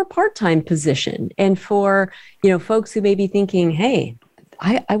full-time or part-time position. And for folks who may be thinking, hey,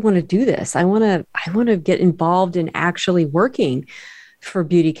 I want to do this. I want to get involved in actually working for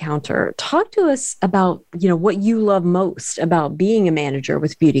Beautycounter. Talk to us about, what you love most about being a manager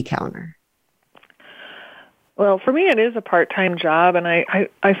with Beautycounter. Well, for me, it is a part-time job, and I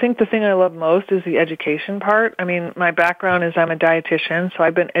think the thing I love most is the education part. I mean, my background is I'm a dietitian, so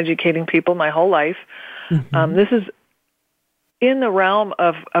I've been educating people my whole life. This is in the realm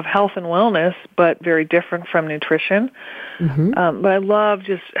of health and wellness, but very different from nutrition. But I love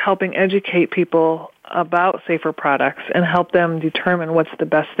just helping educate people about safer products and help them determine what's the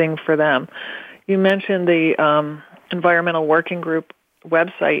best thing for them. You mentioned the Environmental Working Group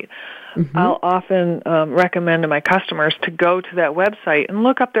website. I'll often recommend to my customers to go to that website and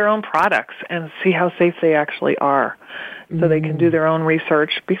look up their own products and see how safe they actually are, so they can do their own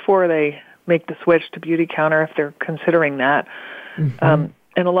research before they make the switch to Beautycounter if they're considering that. And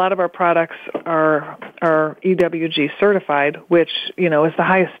a lot of our products are EWG certified, which is the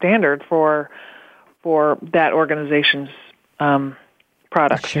highest standard for that organization's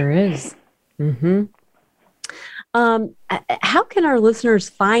products. It sure is. How can our listeners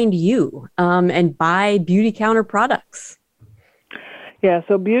find you and buy Beautycounter products? Yeah,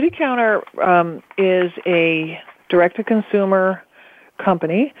 so Beautycounter is a direct-to-consumer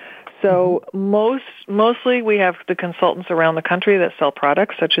company. So mostly we have the consultants around the country that sell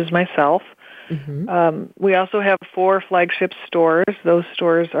products, such as myself. We also have 4 flagship stores. Those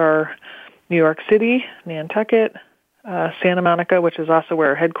stores are New York City, Nantucket, Santa Monica, which is also where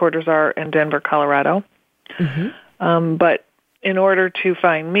our headquarters are, and Denver, Colorado. But in order to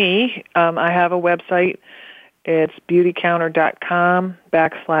find me, I have a website. It's beautycounter.com/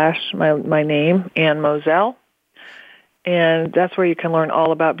 my name, Ann Moselle. And that's where you can learn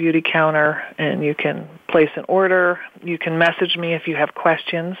all about Beautycounter, and you can place an order. You can message me if you have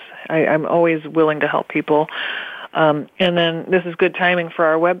questions. I'm always willing to help people. And then this is good timing for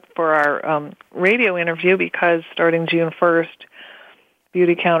our radio interview, because starting June 1st,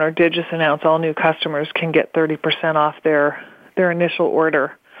 Beautycounter did just announce all new customers can get 30% off their initial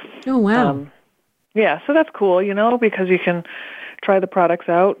order. Oh, wow. So that's cool, because you can try the products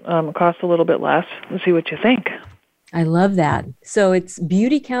out. It costs a little bit less, and see what you think. I love that. So it's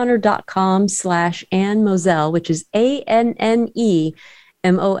beautycounter.com/Anne Moselle, which is ANNEMOSELLE.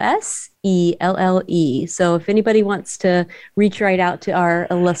 So if anybody wants to reach right out to our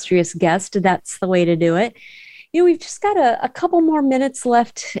illustrious guest, that's the way to do it. We've just got a couple more minutes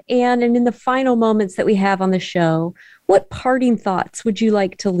left, Anne, and in the final moments that we have on the show, what parting thoughts would you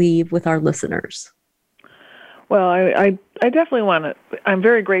like to leave with our listeners? Well, I definitely want to. I'm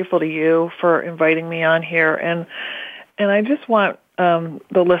very grateful to you for inviting me on here, and I just want the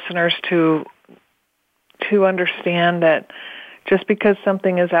listeners to understand that just because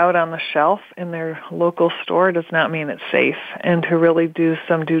something is out on the shelf in their local store does not mean it's safe, and to really do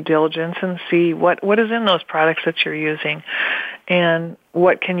some due diligence and see what is in those products that you're using, and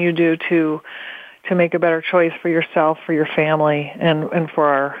what can you do to make a better choice for yourself, for your family, and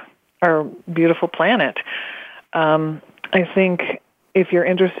for our beautiful planet. I think if you're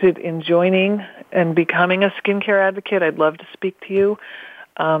interested in joining and becoming a skincare advocate, I'd love to speak to you.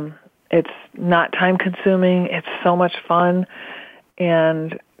 It's not time-consuming. It's so much fun.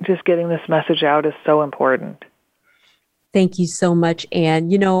 And just getting this message out is so important. Thank you so much, Anne.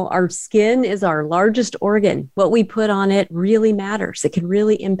 Our skin is our largest organ. What we put on it really matters. It can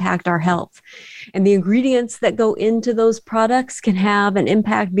really impact our health. And the ingredients that go into those products can have an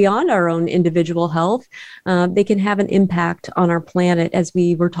impact beyond our own individual health. They can have an impact on our planet, as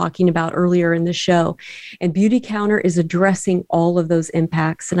we were talking about earlier in the show. And Beautycounter is addressing all of those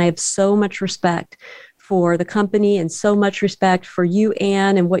impacts. And I have so much respect for the company and so much respect for you,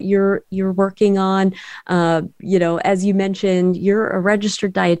 Anne, and what you're working on. As you mentioned, you're a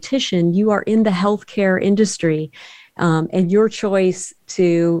registered dietitian. You are in the healthcare industry, and your choice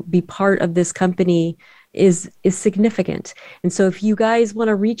to be part of this company is significant. And so if you guys want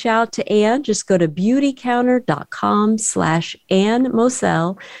to reach out to Anne, just go to beautycounter.com/Anne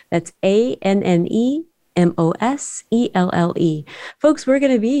Moselle. That's ANNEMOSELLE. Folks, we're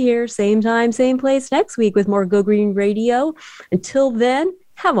going to be here same time, same place next week with more Go Green Radio. Until then,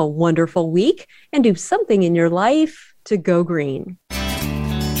 have a wonderful week and do something in your life to go green.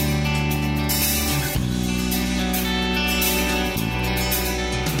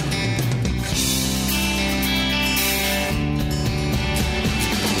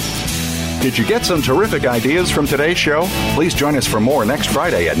 Did you get some terrific ideas from today's show? Please join us for more next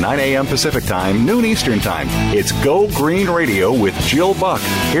Friday at 9 a.m. Pacific Time, noon Eastern Time. It's Go Green Radio with Jill Buck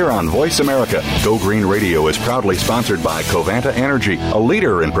here on Voice America. Go Green Radio is proudly sponsored by Covanta Energy, a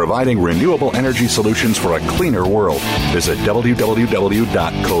leader in providing renewable energy solutions for a cleaner world. Visit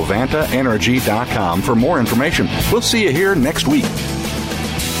www.covantaenergy.com for more information. We'll see you here next week.